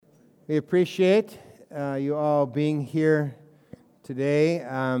We appreciate you all being here today.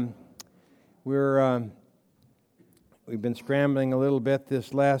 We've been scrambling a little bit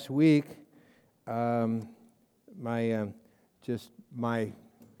this last week. My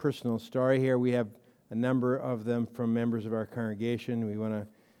personal story here. We have a number of them from members of our congregation. We want to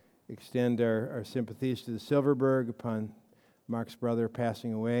extend our sympathies to the Silverberg upon Mark's brother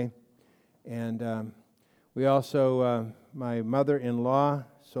passing away, and we also my mother-in-law.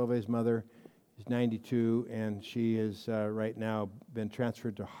 Solvay's mother is 92, and she is right now been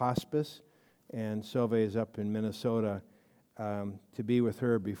transferred to hospice, and Solvay is up in Minnesota to be with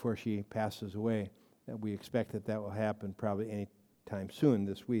her before she passes away. We expect that will happen probably any time soon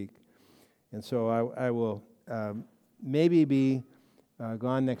this week. And so I will maybe be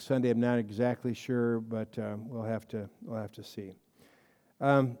gone next Sunday. I'm not exactly sure, but we'll have to see.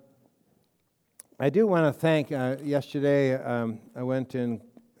 I do want to thank. Yesterday, I went and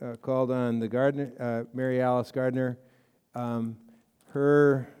called on the Gardner, Mary Alice Gardner.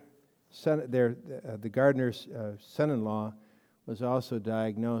 Her son, the Gardner's son-in-law, was also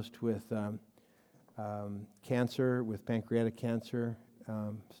diagnosed with cancer, with pancreatic cancer.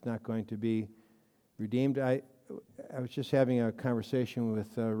 It's not going to be redeemed. I was just having a conversation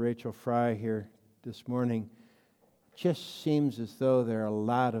with Rachel Fry here this morning. It just seems as though there are a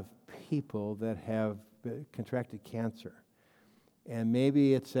lot of people that have contracted cancer. And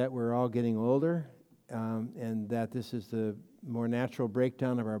maybe it's that we're all getting older and that this is the more natural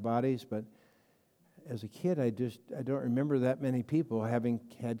breakdown of our bodies. But as a kid, I don't remember that many people having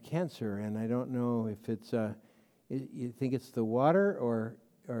had cancer. And I don't know if it's, you think it's the water or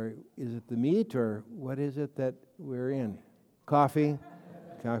is it the meat or what is it that we're in? Coffee?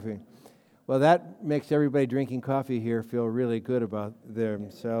 Coffee. Well, that makes everybody drinking coffee here feel really good about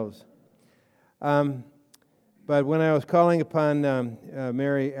themselves. But when I was calling upon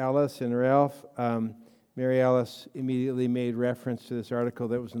Mary Alice and Ralph, Mary Alice immediately made reference to this article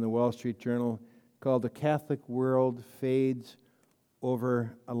that was in the Wall Street Journal called "The Catholic World Fades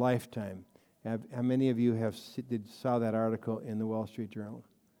Over a Lifetime." How many of you saw that article in the Wall Street Journal?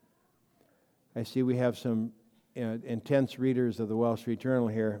 I see we have some intense readers of the Wall Street Journal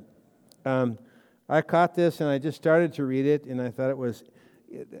here. I caught this and I just started to read it, and I thought it was...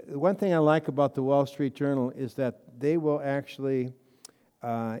 One thing I like about the Wall Street Journal is that they will actually,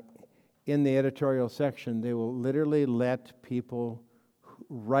 in the editorial section, they will literally let people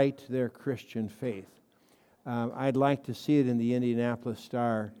write their Christian faith. I'd like to see it in the Indianapolis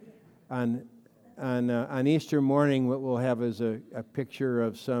Star. On Easter morning, what we'll have is a picture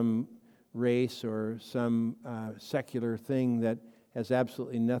of some race or some secular thing that has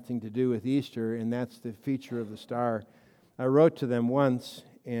absolutely nothing to do with Easter, and that's the feature of the Star. I wrote to them once,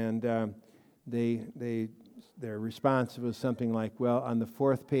 and their response was something like, well, on the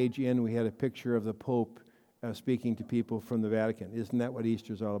fourth page in, we had a picture of the Pope speaking to people from the Vatican. Isn't that what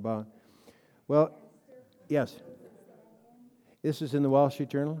Easter's all about? Well, yes. This is in the Wall Street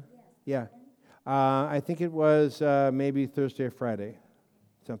Journal? Yeah. I think it was maybe Thursday or Friday,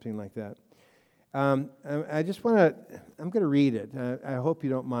 something like that. I just want to, I'm going to read it. I hope you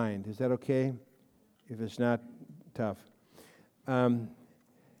don't mind. Is that okay? If it's not, tough.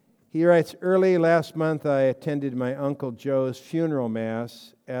 He writes, early last month I attended my Uncle Joe's funeral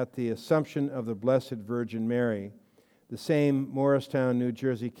mass at the Assumption of the Blessed Virgin Mary, the same Morristown, New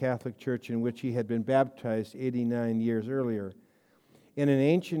Jersey Catholic church in which he had been baptized 89 years earlier. In an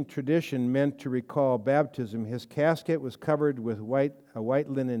ancient tradition meant to recall baptism, his casket was covered with a white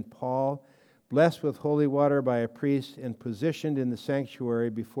linen pall, blessed with holy water by a priest, and positioned in the sanctuary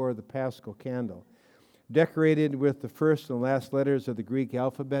before the Paschal candle. Decorated with the first and last letters of the Greek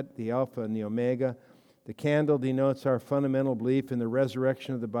alphabet, the Alpha and the Omega, the candle denotes our fundamental belief in the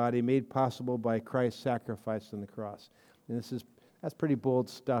resurrection of the body made possible by Christ's sacrifice on the cross. And that's pretty bold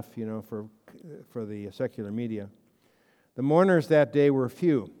stuff, for the secular media. The mourners that day were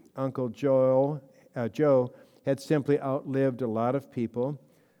few. Uncle Joe had simply outlived a lot of people.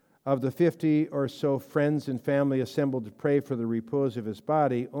 Of the 50 or so friends and family assembled to pray for the repose of his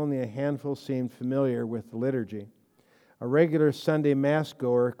body, only a handful seemed familiar with the liturgy. A regular Sunday Mass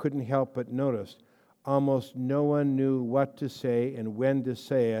goer couldn't help but notice almost no one knew what to say and when to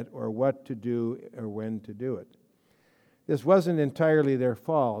say it, or what to do or when to do it. This wasn't entirely their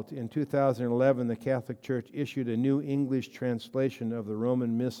fault. In 2011, the Catholic Church issued a new English translation of the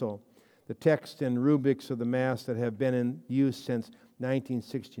Roman Missal, the text and rubrics of the Mass that have been in use since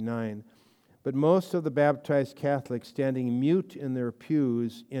 1969. But most of the baptized Catholics standing mute in their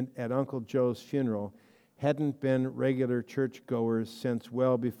pews at Uncle Joe's funeral hadn't been regular churchgoers since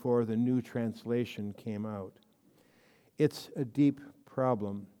well before the new translation came out. It's a deep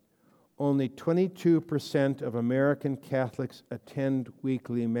problem. Only 22% of American Catholics attend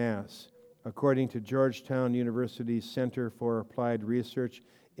weekly Mass, according to Georgetown University's Center for Applied Research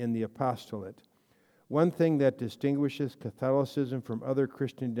in the Apostolate. One thing that distinguishes Catholicism from other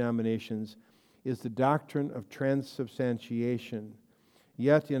Christian denominations is the doctrine of transubstantiation.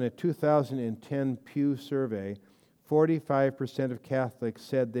 Yet in a 2010 Pew survey, 45% of Catholics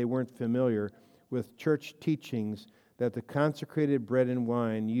said they weren't familiar with church teachings that the consecrated bread and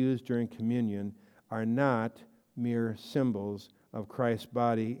wine used during communion are not mere symbols of Christ's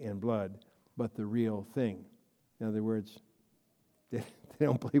body and blood, but the real thing. In other words, they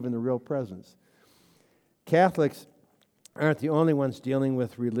don't believe in the real presence. Catholics aren't the only ones dealing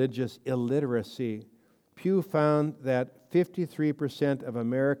with religious illiteracy. Pew found that 53% of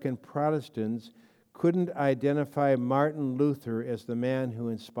American Protestants couldn't identify Martin Luther as the man who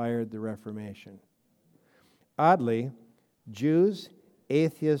inspired the Reformation. Oddly, Jews,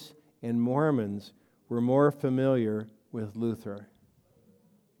 atheists, and Mormons were more familiar with Luther.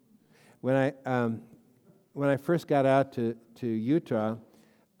 When I first got out to Utah,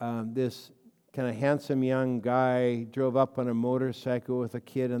 this kind of handsome young guy drove up on a motorcycle with a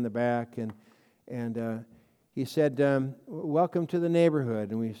kid in the back, and he said, "Welcome to the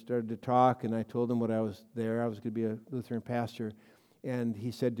neighborhood." And we started to talk, and I told him what I was there. I was going to be a Lutheran pastor. And he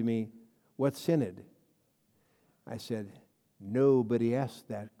said to me, "What synod?" I said, "Nobody asked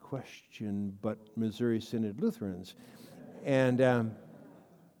that question but Missouri Synod Lutherans." But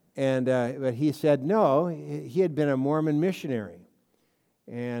he said no, he had been a Mormon missionary.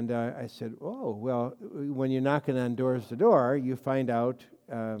 And I said, "Oh, well, when you're knocking on doors to door, you find out,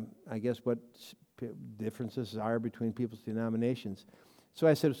 I guess, what differences are between people's denominations." So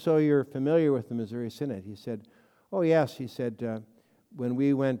I said, "So you're familiar with the Missouri Synod?" He said, "Oh, yes." He said, "When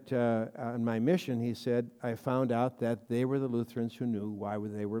we went on my mission," he said, "I found out that they were the Lutherans who knew why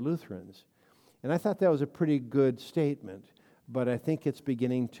they were Lutherans." And I thought that was a pretty good statement, but I think it's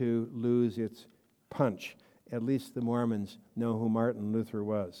beginning to lose its punch. At least the Mormons know who Martin Luther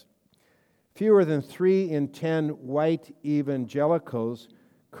was. Fewer than 3 in 10 white evangelicals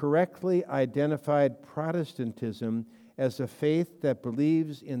correctly identified Protestantism as a faith that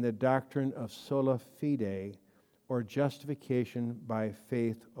believes in the doctrine of sola fide, or justification by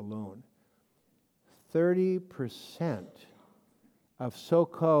faith alone. 30% of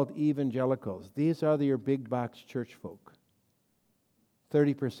so-called evangelicals, these are your big box church folk,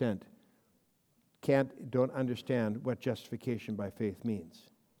 30% don't understand what justification by faith means.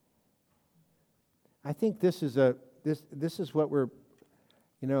 I think this is what we're,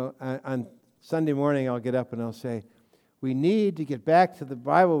 on Sunday morning I'll get up and I'll say, we need to get back to the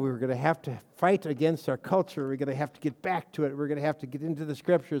Bible. We're going to have to fight against our culture. We're going to have to get back to it. We're going to have to get into the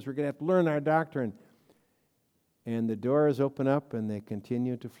Scriptures. We're going to have to learn our doctrine. And the doors open up and they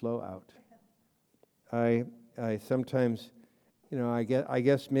continue to flow out. I sometimes, I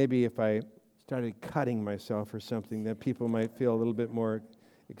guess maybe if I started cutting myself or something, that people might feel a little bit more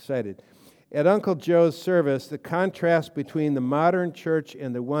excited. At Uncle Joe's service, the contrast between the modern church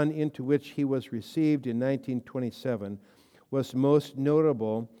and the one into which he was received in 1927 was most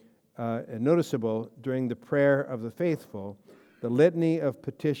noticeable during the prayer of the faithful, the litany of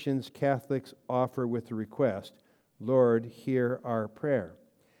petitions Catholics offer with the request, "Lord, hear our prayer."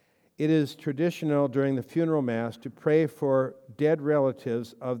 It is traditional during the funeral mass to pray for dead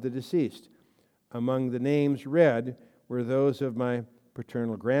relatives of the deceased. Among the names read were those of my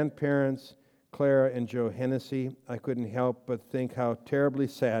paternal grandparents, Clara and Joe Hennessy. I couldn't help but think how terribly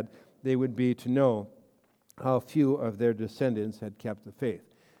sad they would be to know how few of their descendants had kept the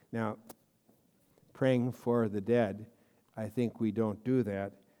faith. Now, praying for the dead, I think we don't do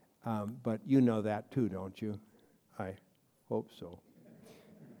that, but you know that too, don't you? I hope so.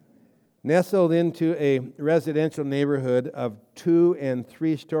 Nestled into a residential neighborhood of 2- and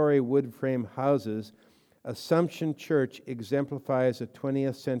 3-story wood frame houses, Assumption Church exemplifies a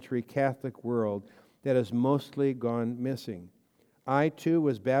 20th century Catholic world that has mostly gone missing. I, too,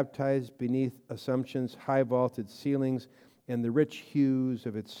 was baptized beneath Assumption's high-vaulted ceilings and the rich hues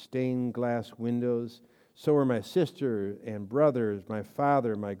of its stained glass windows. So were my sister and brothers, my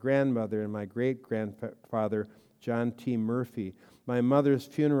father, my grandmother, and my great-grandfather, John T. Murphy. My mother's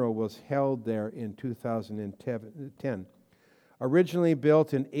funeral was held there in 2010. Originally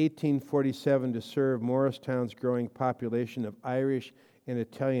built in 1847 to serve Morristown's growing population of Irish and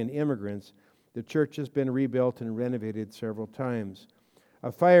Italian immigrants, the church has been rebuilt and renovated several times.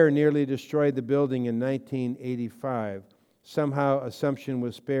 A fire nearly destroyed the building in 1985. Somehow, Assumption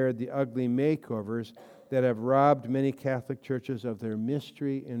was spared the ugly makeovers that have robbed many Catholic churches of their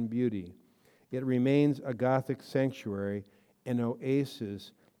mystery and beauty. It remains a Gothic sanctuary, an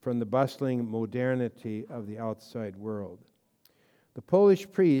oasis from the bustling modernity of the outside world. The Polish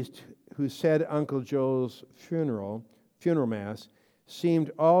priest who said Uncle Joe's funeral mass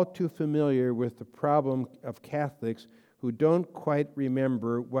seemed all too familiar with the problem of Catholics who don't quite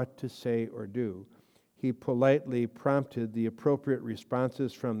remember what to say or do. He politely prompted the appropriate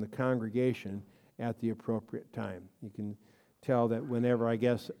responses from the congregation at the appropriate time. You can tell that whenever, I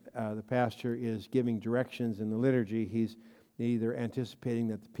guess, the pastor is giving directions in the liturgy, he's either anticipating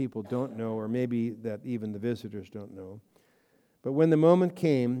that the people don't know or maybe that even the visitors don't know. But when the moment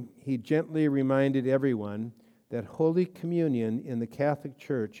came, he gently reminded everyone that Holy Communion in the Catholic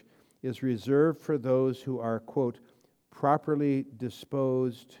Church is reserved for those who are, quote, properly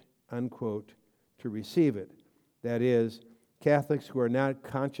disposed, unquote, to receive it. That is, Catholics who are not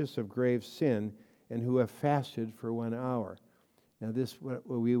conscious of grave sin and who have fasted for 1 hour. Now this is what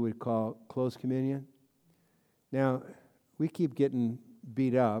we would call closed communion. Now, we keep getting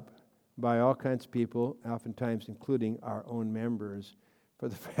beat up by all kinds of people, oftentimes including our own members, for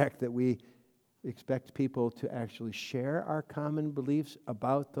the fact that we expect people to actually share our common beliefs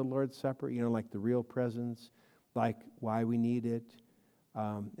about the Lord's Supper, like the real presence, like why we need it,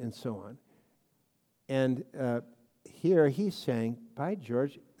 and so on. And here he's saying, by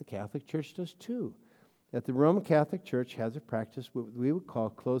George, the Catholic Church does too. That the Roman Catholic Church has a practice what we would call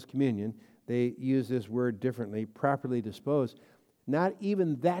closed communion. They use this word differently, properly disposed. Not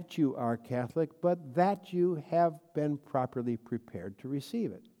even that you are Catholic, but that you have been properly prepared to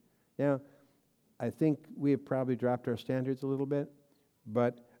receive it. Now, I think we have probably dropped our standards a little bit,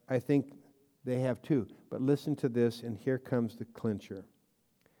 but I think they have too. But listen to this, and here comes the clincher.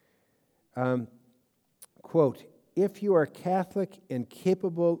 Quote, if you are Catholic and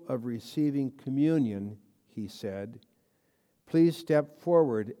capable of receiving communion, he said, please step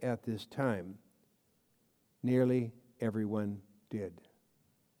forward at this time. Nearly everyone did.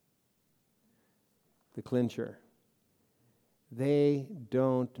 The clincher. They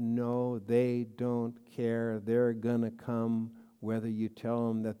don't know, they don't care, they're going to come whether you tell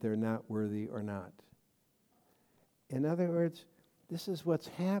them that they're not worthy or not. In other words, this is what's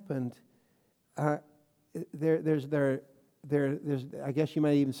happened. There's, I guess you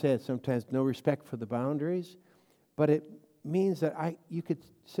might even say it sometimes, no respect for the boundaries, but it means that you could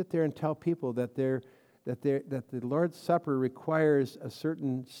sit there and tell people that the Lord's Supper requires a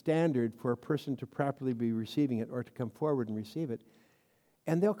certain standard for a person to properly be receiving it or to come forward and receive it,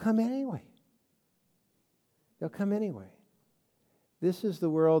 and they'll come anyway. They'll come anyway. This is the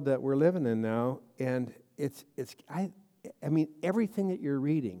world that we're living in now, and I mean, everything that you're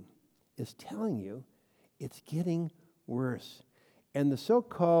reading is telling you it's getting worse. And the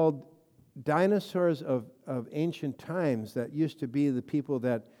so-called dinosaurs of ancient times that used to be the people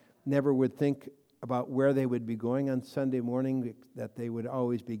that never would think about where they would be going on Sunday morning, that they would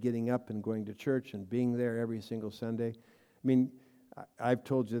always be getting up and going to church and being there every single Sunday. I mean, I've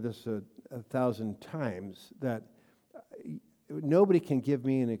told you this 1,000 times, that nobody can give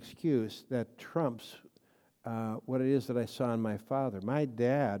me an excuse that trumps what it is that I saw in my father. My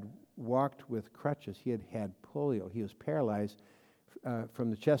dad walked with crutches. He had polio. He was paralyzed from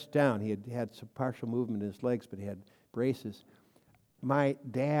the chest down. He had some partial movement in his legs, but he had braces. My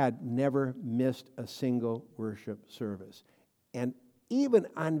dad never missed a single worship service. And even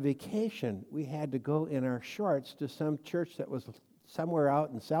on vacation, we had to go in our shorts to some church that was somewhere out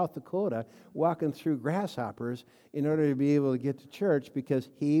in South Dakota, walking through grasshoppers in order to be able to get to church because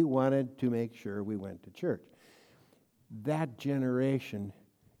he wanted to make sure we went to church. That generation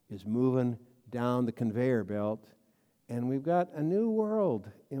is moving down the conveyor belt, and we've got a new world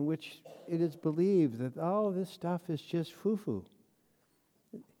in which it is believed that all of this stuff is just foo-foo.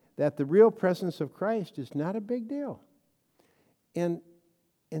 That the real presence of Christ is not a big deal. And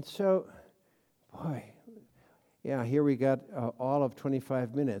so, boy, yeah, here we got all of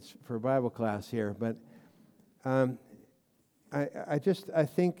 25 minutes for Bible class here, but I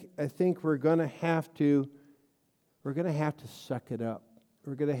think we're going to have to suck it up.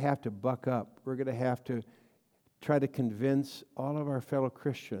 We're going to have to buck up. We're going to have to try to convince all of our fellow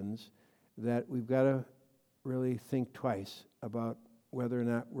Christians that we've got to really think twice about whether or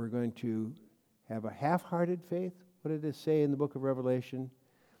not we're going to have a half-hearted faith. What did it say in the book of Revelation?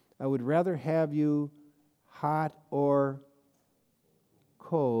 I would rather have you hot or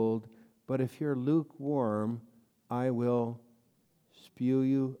cold, but if you're lukewarm, I will spew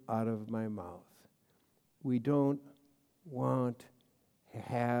you out of my mouth. We don't want to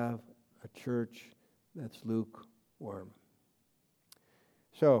have a church that's lukewarm.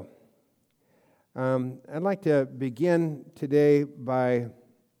 So, I'd like to begin today by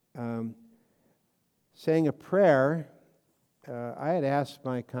saying a prayer I had asked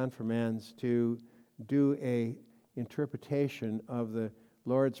my confirmands to do a interpretation of the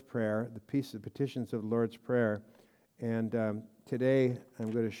Lord's Prayer, the petitions of the Lord's Prayer, and today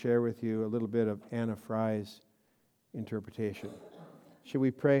I'm going to share with you a little bit of Anna Fry's interpretation. Should we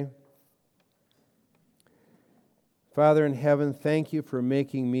pray? Father in heaven, thank you for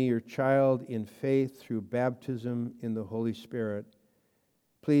making me your child in faith through baptism in the Holy Spirit.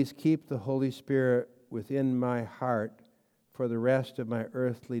 Please keep the Holy Spirit within my heart for the rest of my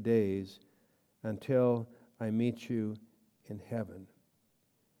earthly days until I meet you in heaven.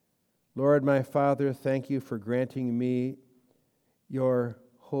 Lord, my Father, thank you for granting me your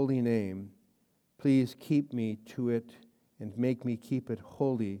holy name. Please keep me to it and make me keep it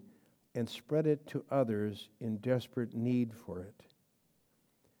holy and spread it to others in desperate need for it.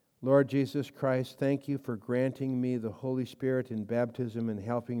 Lord Jesus Christ, thank you for granting me the Holy Spirit in baptism and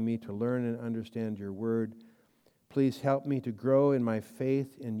helping me to learn and understand your word. Please help me to grow in my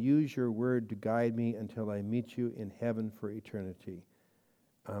faith and use your word to guide me until I meet you in heaven for eternity.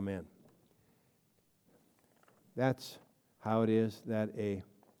 Amen. That's how it is that a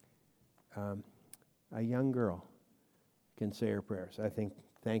young girl can say her prayers. I think,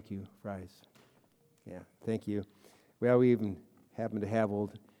 thank you, Fries. Yeah, thank you. Well, we even happen to have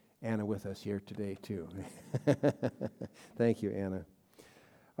old Anna with us here today, too. Thank you, Anna.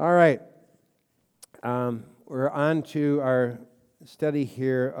 All right. We're on to our study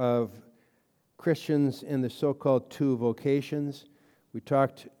here of Christians in the so-called two vocations. We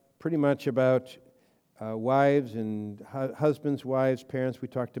talked pretty much about wives and husbands, wives, parents. We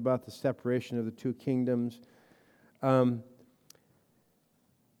talked about the separation of the two kingdoms. And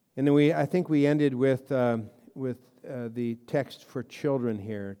then I think we ended with the text for children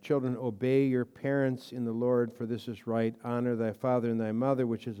here. Children, obey your parents in the Lord, for this is right. Honor thy father and thy mother,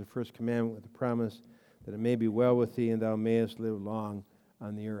 which is the first commandment with the promise that it may be well with thee and thou mayest live long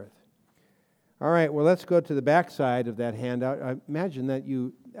on the earth. All right, well, let's go to the back side of that handout. I imagine that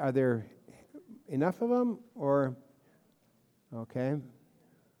are there enough of them, or, okay.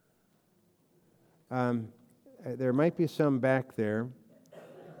 There might be some back there.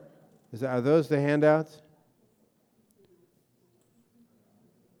 Are those the handouts?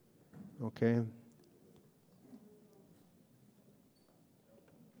 Okay.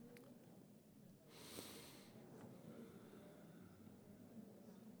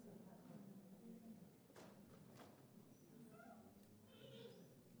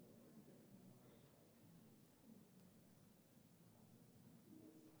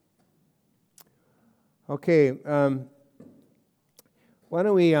 Okay, why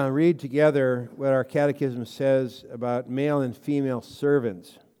don't we read together what our catechism says about male and female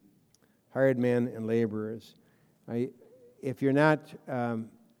servants, hired men and laborers. If you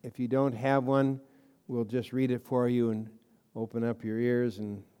don't have one, we'll just read it for you and open up your ears,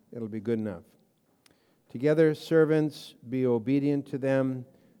 and it'll be good enough. Together, servants, be obedient to them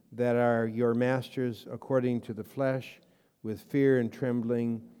that are your masters according to the flesh, with fear and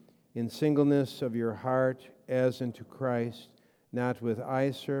trembling, in singleness of your heart, as unto Christ, not with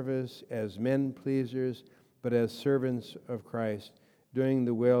eye service as men pleasers, but as servants of Christ, doing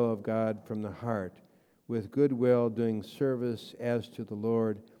the will of God from the heart, with good will doing service as to the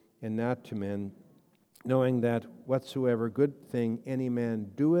Lord and not to men, knowing that whatsoever good thing any man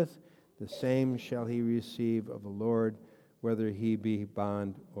doeth, the same shall he receive of the Lord, whether he be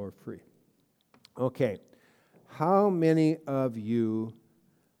bond or free. Okay, how many of you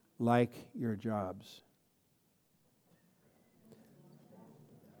like your jobs?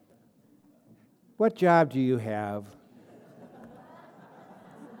 What job do you have?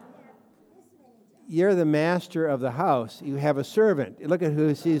 You're the master of the house. You have a servant. Look at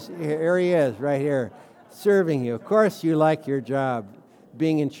who sees. Here he is, right here, serving you. Of course, you like your job,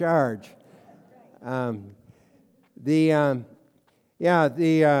 being in charge. I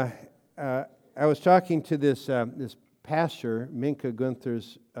was talking to this pastor, Minka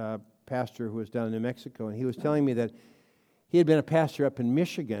Gunther's pastor, who was down in New Mexico, and he was telling me that he had been a pastor up in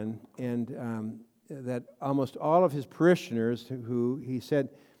Michigan, and that almost all of his parishioners, who he said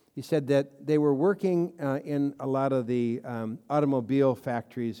that they were working in a lot of the automobile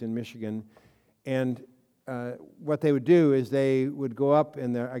factories in Michigan, and what they would do is they would go up,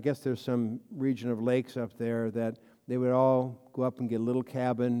 and I guess there's some region of lakes up there that they would all go up and get a little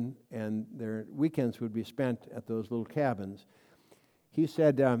cabin, and their weekends would be spent at those little cabins. He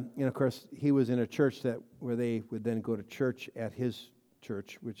said, of course, he was in a church where they would then go to church at his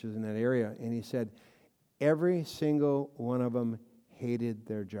church, which is in that area, and he said every single one of them hated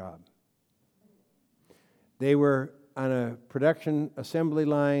their job. They were on a production assembly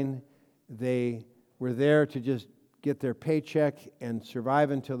line. They were there to just get their paycheck and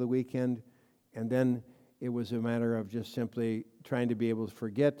survive until the weekend, and then it was a matter of just simply trying to be able to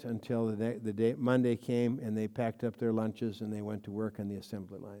forget until the day Monday came, and they packed up their lunches and they went to work on the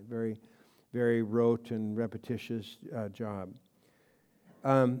assembly line. Very, very rote and repetitious job.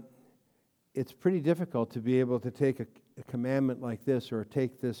 It's pretty difficult to be able to take a commandment like this, or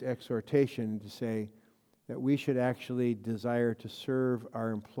take this exhortation to say that we should actually desire to serve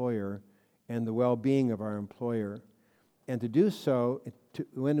our employer and the well-being of our employer. And to do so,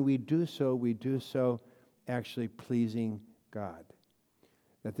 when we do so actually pleasing God.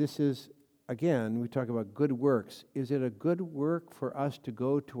 That this is, again, we talk about good works. Is it a good work for us to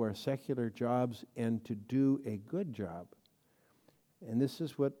go to our secular jobs and to do a good job? And this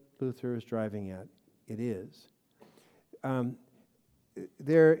is what Luther is driving at. It is. A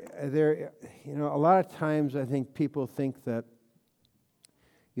lot of times I think people think that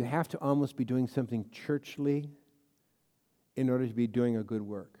you have to almost be doing something churchly in order to be doing a good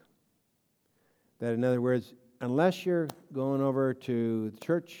work. That, in other words, unless you're going over to the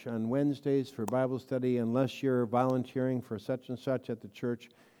church on Wednesdays for Bible study, unless you're volunteering for such and such at the church,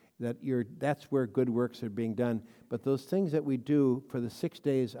 that's where good works are being done. But those things that we do for the 6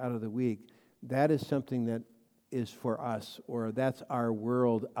 days out of the week, that is something that is for us, or that's our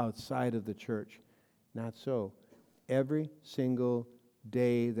world outside of the church. Not so. Every single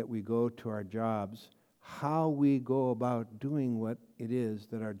day that we go to our jobs, how we go about doing what it is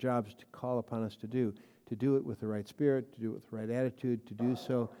that our jobs call upon us to do it with the right spirit, to do it with the right attitude, to do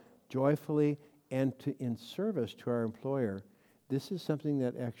so joyfully, and in service to our employer. This is something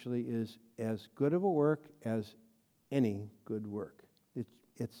that actually is as good of a work as any good work.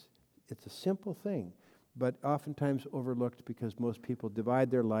 It's a simple thing, but oftentimes overlooked because most people divide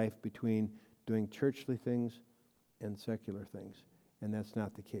their life between doing churchly things and secular things, and that's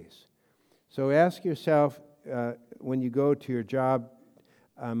not the case. So ask yourself, when you go to your job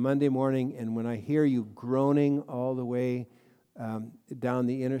Monday morning, and when I hear you groaning all the way down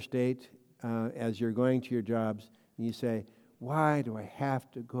the interstate as you're going to your jobs, and you say, why do I have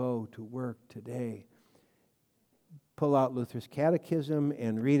to go to work today? Pull out Luther's Catechism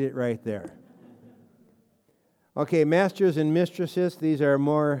and read it right there. Okay, masters and mistresses, these are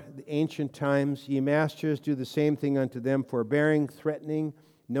more ancient times. Ye masters, do the same thing unto them, forbearing, threatening,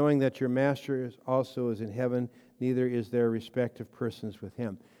 knowing that your master also is in heaven, neither is there respect of persons with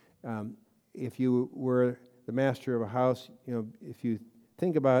him. If you were the master of a house, if you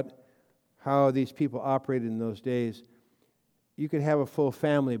think about how these people operated in those days, you could have a full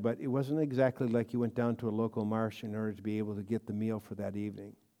family, but it wasn't exactly like you went down to a local marsh in order to be able to get the meal for that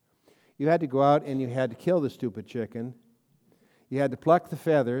evening. You had to go out and you had to kill the stupid chicken. You had to pluck the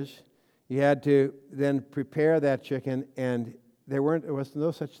feathers. You had to then prepare that chicken, and there was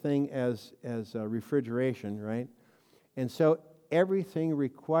no such thing as refrigeration, right? And so everything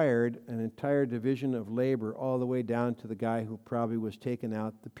required an entire division of labor, all the way down to the guy who probably was taking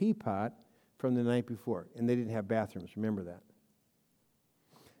out the pea pot from the night before. And they didn't have bathrooms, remember that.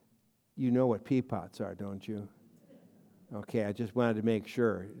 You know what pea pots are, don't you? Okay, I just wanted to make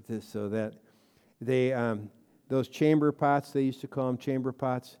sure so that those chamber pots, they used to call them chamber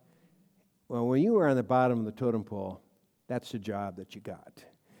pots. Well, when you were on the bottom of the totem pole, that's the job that you got.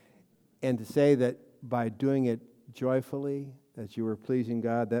 And to say that by doing it joyfully, that you were pleasing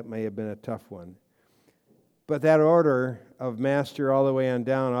God, that may have been a tough one. But that order of master all the way on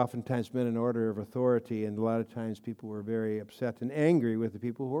down oftentimes meant an order of authority, and a lot of times people were very upset and angry with the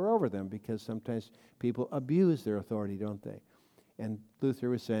people who were over them, because sometimes people abuse their authority, don't they? And Luther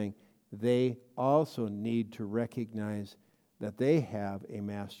was saying they also need to recognize that they have a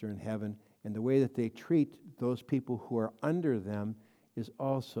master in heaven, and the way that they treat those people who are under them is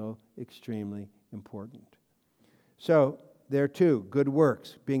also extremely important. So there too, good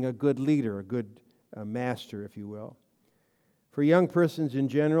works, being a good leader, a good master, if you will. For young persons in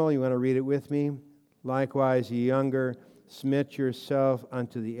general, you want to read it with me. Likewise, ye younger, submit yourself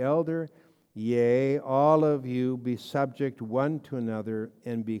unto the elder. Yea, all of you be subject one to another,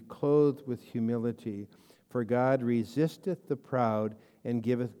 and be clothed with humility. For God resisteth the proud, and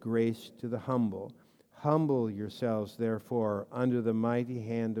giveth grace to the humble. Humble yourselves, therefore, under the mighty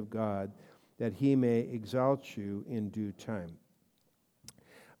hand of God, that he may exalt you in due time.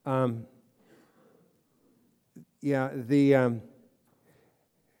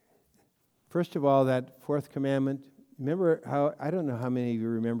 First of all, that fourth commandment, remember how, I don't know how many of you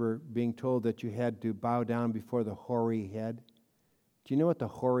remember being told that you had to bow down before the hoary head. Do you know what the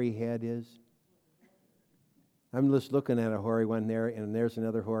hoary head is? I'm just looking at a hoary one there, and there's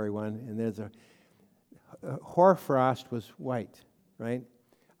another hoary one, and there's a hoarfrost was white, right?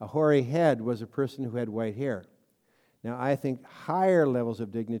 A hoary head was a person who had white hair. Now, I think higher levels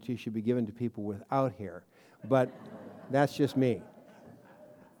of dignity should be given to people without hair, but that's just me.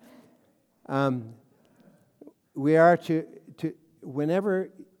 We are to whenever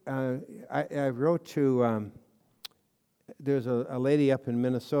I wrote to, there's a lady up in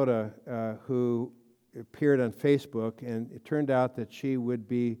Minnesota who appeared on Facebook, and it turned out that she would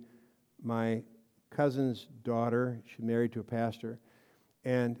be my cousin's daughter. She's married to a pastor.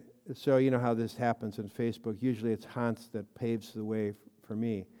 And so you know how this happens on Facebook. Usually it's Hans that paves the way for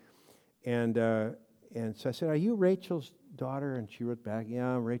me. And so I said, "Are you Rachel's daughter?" And she wrote back,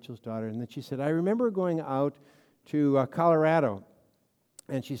 "Yeah, I'm Rachel's daughter." And then she said, "I remember going out to Colorado."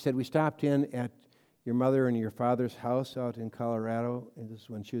 And she said, "We stopped in at your mother and your father's house out in Colorado." And this is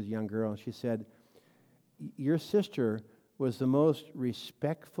when she was a young girl. And she said, "Your sister was the most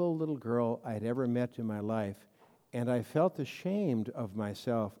respectful little girl I'd ever met in my life. And I felt ashamed of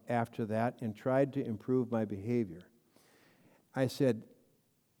myself after that and tried to improve my behavior." I said,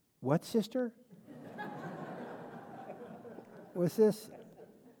 "What sister?" Was this?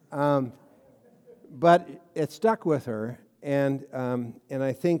 But it stuck with her, and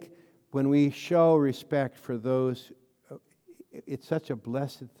I think when we show respect for those, it's such a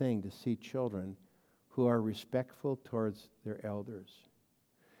blessed thing to see children who are respectful towards their elders.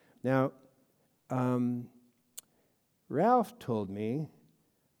 Now, Ralph told me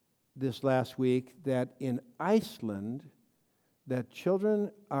this last week that in Iceland, that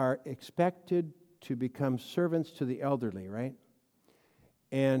children are expected to become servants to the elderly, right?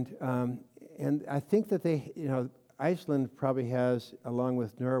 And I think that Iceland probably has, along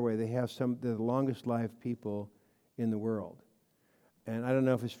with Norway, they have the longest lived people in the world. And I don't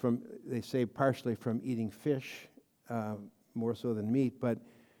know if it's they say partially from eating fish, more so than meat, but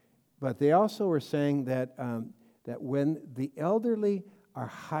they also were saying that when the elderly are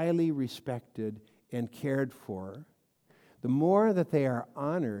highly respected and cared for, the more that they are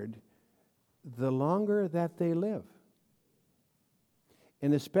honored, the longer that they live.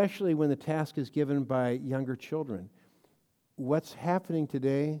 And especially when the task is given by younger children. What's happening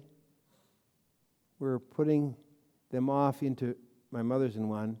today, we're putting them off into, my mother's in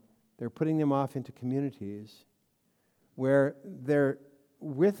one, they're putting them off into communities where they're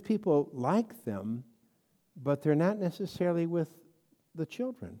with people like them, but they're not necessarily with the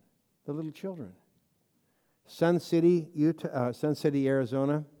children, the little children. Sun City,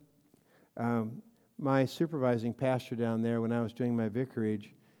 Arizona. My supervising pastor down there, when I was doing my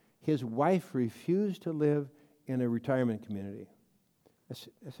vicarage, his wife refused to live in a retirement community. I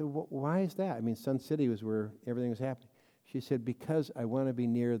said, why is that? I mean, Sun City was where everything was happening. She said, "Because I want to be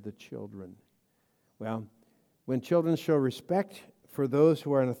near the children." Well, when children show respect for those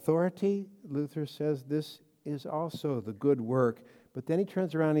who are in authority, Luther says this is also the good work. But then he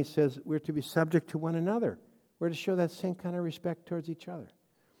turns around and he says, we're to be subject to one another. We're to show that same kind of respect towards each other.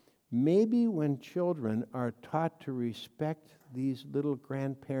 Maybe when children are taught to respect these little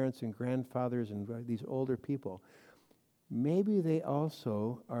grandparents and grandfathers and these older people, maybe they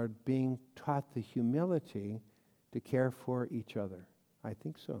also are being taught the humility to care for each other. I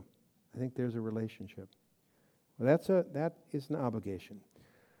think so. I think there's a relationship. Well, that is an obligation.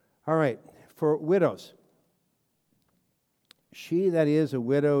 All right, for widows. She that is a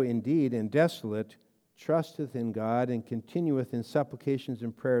widow indeed and desolate trusteth in God and continueth in supplications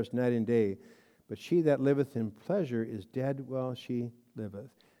and prayers night and day. But she that liveth in pleasure is dead while she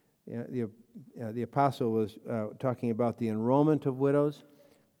liveth. The apostle was talking about the enrollment of widows.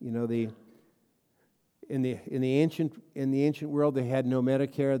 You know, in the ancient world, they had no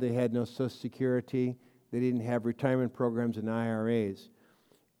Medicare, they had no Social Security, they didn't have retirement programs and IRAs.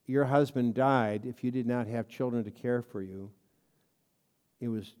 Your husband died. If you did not have children to care for you, it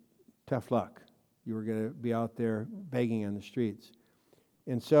was tough luck. You were going to be out there begging on the streets.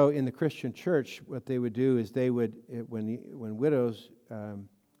 And so in the Christian church, what they would do is they would, when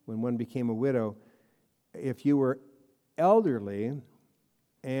one became a widow, if you were elderly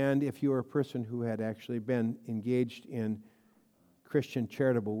and if you were a person who had actually been engaged in Christian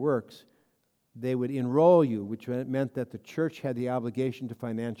charitable works, they would enroll you, which meant that the church had the obligation to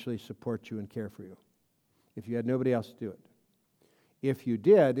financially support you and care for you if you had nobody else to do it. If you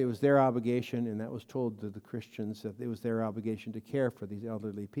did, it was their obligation, and that was told to the Christians, that it was their obligation to care for these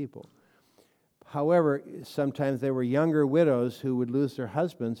elderly people. However, sometimes there were younger widows who would lose their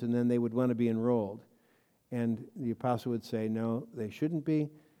husbands, and then they would want to be enrolled. And the apostle would say, no, they shouldn't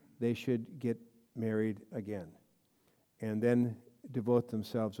be. They should get married again. And then devote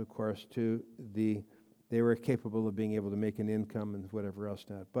themselves, of course, to they were capable of being able to make an income and whatever else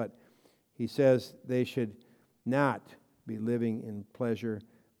not. But he says they should not be living in pleasure,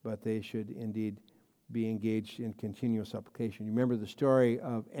 but they should indeed be engaged in continual supplication. You remember the story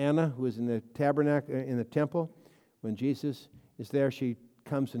of Anna, who was in the tabernacle, in the temple. When Jesus is there, she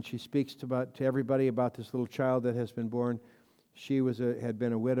comes and she speaks to everybody about this little child that has been born. She had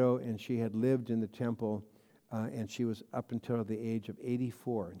been a widow, and she had lived in the temple, and she was up until the age of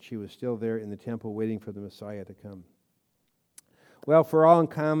 84, and she was still there in the temple waiting for the Messiah to come. Well, for all in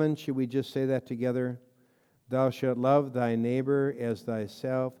common, should we just say that together? Thou shalt love thy neighbor as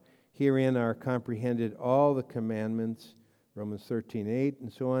thyself. Herein are comprehended all the commandments, Romans 13:8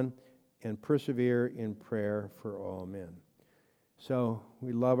 and so on, and persevere in prayer for all men. So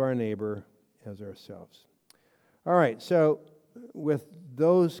we love our neighbor as ourselves. All right, so with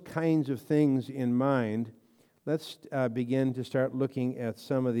those kinds of things in mind, let's begin to start looking at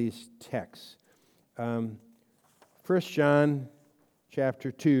some of these texts. 1 John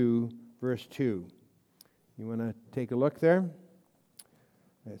chapter 2, verse 2. You want to take a look there?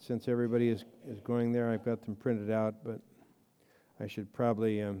 Since everybody is going there, I've got them printed out, but I should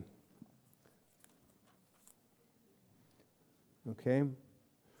probably... Okay.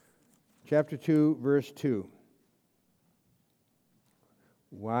 Chapter 2, verse 2.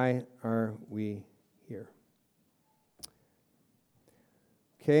 Why are we here?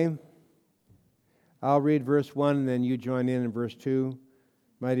 Okay. I'll read verse 1, and then you join in verse 2.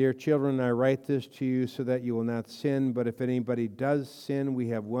 My dear children, I write this to you so that you will not sin, but if anybody does sin, we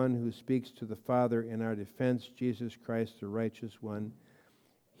have one who speaks to the Father in our defense, Jesus Christ, the righteous one.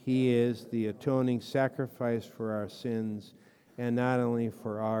 He is the atoning sacrifice for our sins, and not only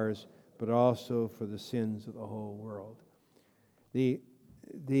for ours, but also for the sins of the whole world. The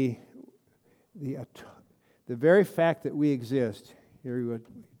very fact that we exist, here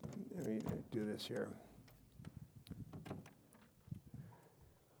let me do this here.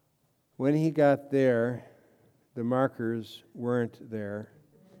 When he got there, the markers weren't there.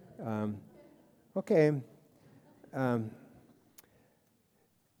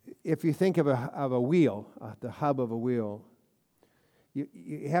 If you think of a wheel, the hub of a wheel,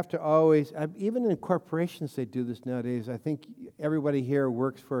 you have to always, even in corporations they do this nowadays. I think everybody here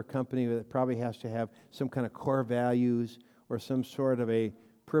works for a company that probably has to have some kind of core values or some sort of a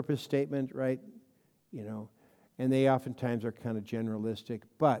purpose statement, right? You know, and they oftentimes are kind of generalistic.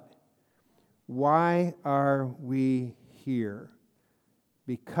 But why are we here?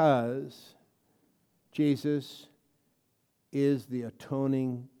 Because Jesus is the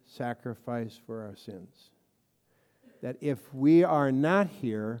atoning sacrifice for our sins. That if we are not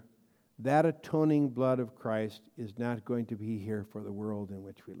here, that atoning blood of Christ is not going to be here for the world in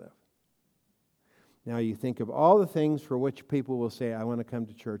which we live. Now you think of all the things for which people will say, I want to come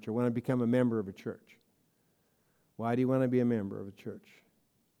to church, or want to become a member of a church. Why do you want to be a member of a church?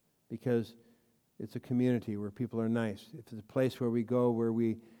 Because it's a community where people are nice. It's a place where we go where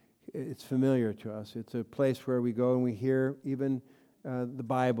it's familiar to us. It's a place where we go and we hear even the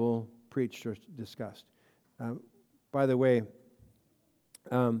Bible preached or discussed. By the way,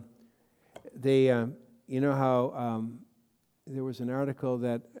 you know how there was an article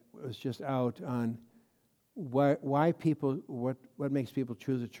that was just out on why people, what makes people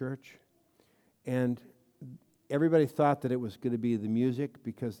choose a church? And everybody thought that it was going to be the music,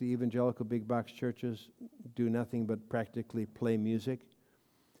 because the evangelical big box churches do nothing but practically play music.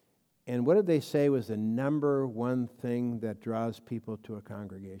 And what did they say was the number one thing that draws people to a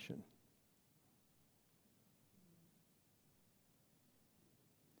congregation?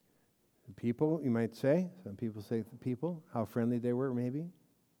 The people, you might say. Some people say the people, how friendly they were, maybe.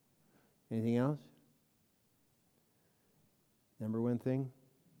 Anything else? Number one thing?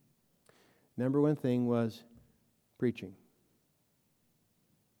 Number one thing was preaching.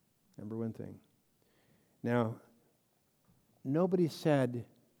 Number one thing. Now, nobody said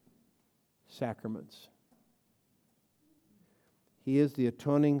sacraments. He is the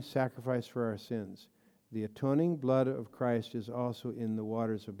atoning sacrifice for our sins. The atoning blood of Christ is also in the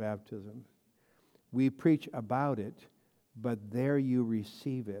waters of baptism. We preach about it, but there you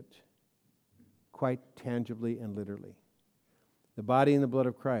receive it quite tangibly and literally. The body and the blood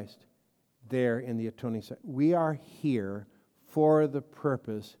of Christ, there in the atoning sacrifice. We are here for the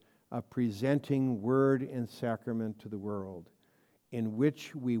purpose of presenting word and sacrament to the world, in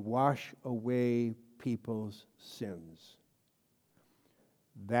which we wash away people's sins.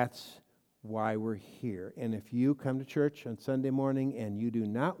 That's why we're here. And if you come to church on Sunday morning and you do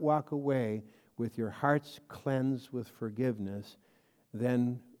not walk away with your hearts cleansed with forgiveness,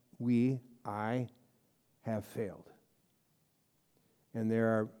 then I have failed. And there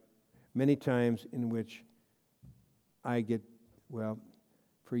are many times in which I get,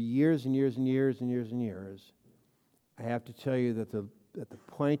 for years and years and years and years and years, I have to tell you that at the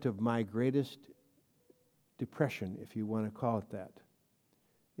point of my greatest depression, if you want to call it that,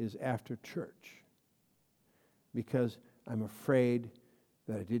 is after church. Because I'm afraid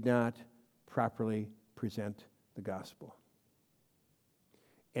that I did not properly present the gospel.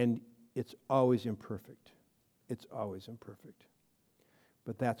 And it's always imperfect. It's always imperfect.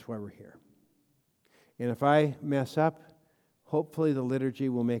 But that's why we're here. And if I mess up, hopefully the liturgy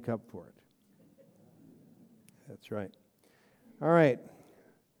will make up for it. That's right. All right.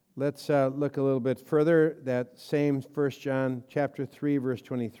 Let's look a little bit further. That same 1 John chapter 3, verse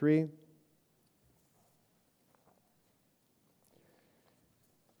 23.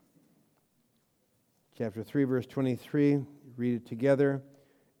 Chapter 3, verse 23. Read it together.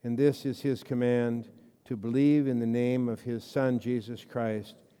 And this is his command, to believe in the name of his Son, Jesus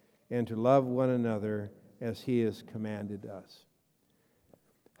Christ, and to love one another as he has commanded us.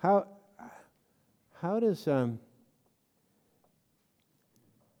 How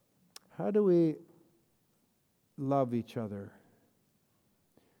do we love each other?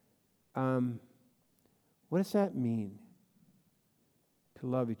 What does that mean, to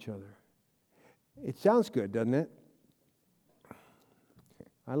love each other? It sounds good, doesn't it?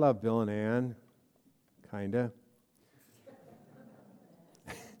 I love Bill and Ann, kinda.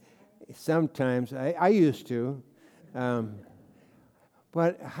 Sometimes I used to,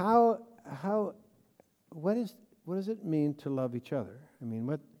 but what does it mean to love each other? I mean,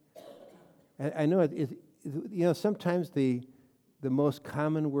 what? I know sometimes the most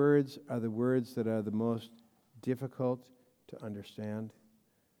common words are the words that are the most difficult to understand,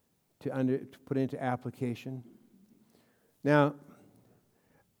 to put into application. Now,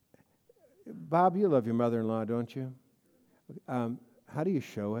 Bob, you love your mother-in-law, don't you? How do you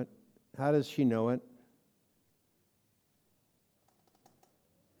show it? How does she know it?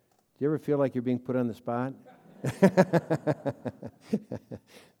 Do you ever feel like you're being put on the spot?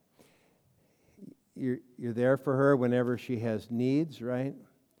 You're there for her whenever she has needs, right?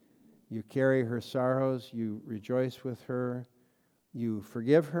 You carry her sorrows. You rejoice with her. You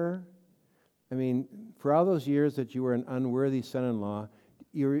forgive her. I mean, for all those years that you were an unworthy son-in-law,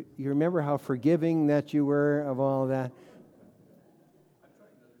 you remember how forgiving that you were of all of that? I'm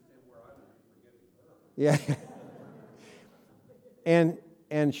trying to understand where I would be forgiving her. Yeah.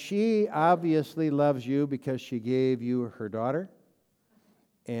 And she obviously loves you because she gave you her daughter.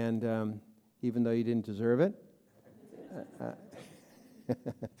 And even though you didn't deserve it.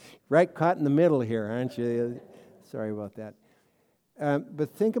 Right caught in the middle here, aren't you? Sorry about that.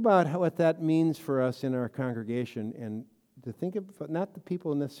 But think about what that means for us in our congregation, and to think of not the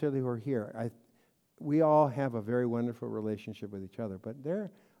people necessarily who are here. We all have a very wonderful relationship with each other, but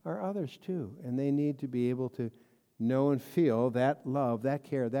there are others too, and they need to be able to know and feel that love, that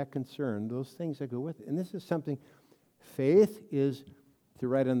care, that concern, those things that go with it. And this is something, faith is, to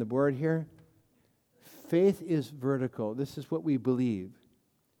write on the board here, faith is vertical. This is what we believe.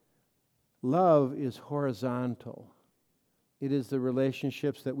 Love is horizontal. It is the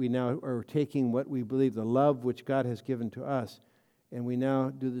relationships that we now are taking what we believe, the love which God has given to us, and we now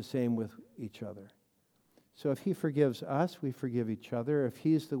do the same with each other. So if he forgives us, we forgive each other. If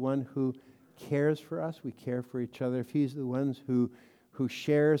he's the one who cares for us, we care for each other. If he's the one who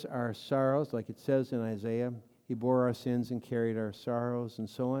shares our sorrows, like it says in Isaiah, he bore our sins and carried our sorrows and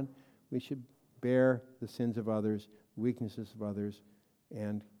so on, we should bear the sins of others, weaknesses of others,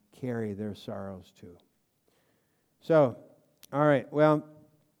 and carry their sorrows too. So, all right, well,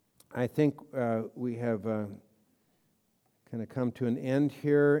 I think we have kind of come to an end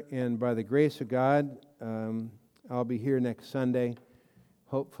here, and by the grace of God, I'll be here next Sunday,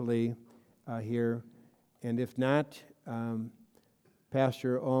 hopefully here, and if not,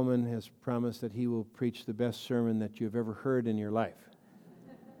 Pastor Ullman has promised that he will preach the best sermon that you've ever heard in your life,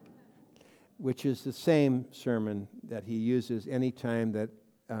 which is the same sermon that he uses any time that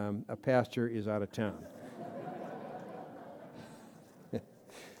a pastor is out of town.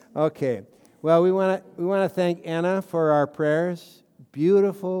 Okay. Well, we want to thank Anna for our prayers.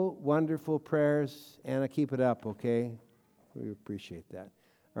 Beautiful, wonderful prayers. Anna, keep it up, okay? We appreciate that.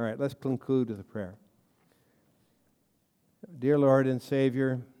 All right, let's conclude with a prayer. Dear Lord and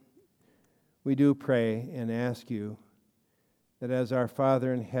Savior, we do pray and ask you that as our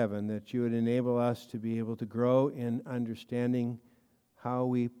Father in heaven, that you would enable us to be able to grow in understanding how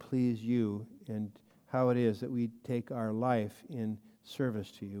we please you and how it is that we take our life in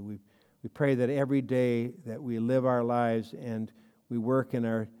service to you. We pray that every day that we live our lives and we work in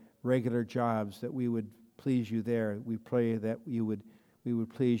our regular jobs, that we would please you there. We pray that we would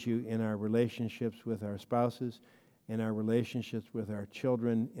please you in our relationships with our spouses, in our relationships with our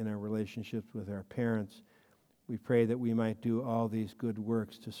children, in our relationships with our parents. We pray that we might do all these good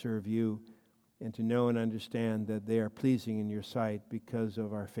works to serve you and to know and understand that they are pleasing in your sight because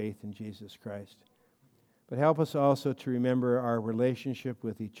of our faith in Jesus Christ. But help us also to remember our relationship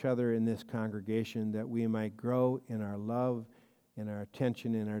with each other in this congregation, that we might grow in our love, in our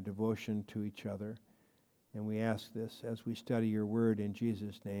attention, in our devotion to each other. And we ask this as we study your word in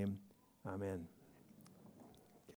Jesus' name. Amen.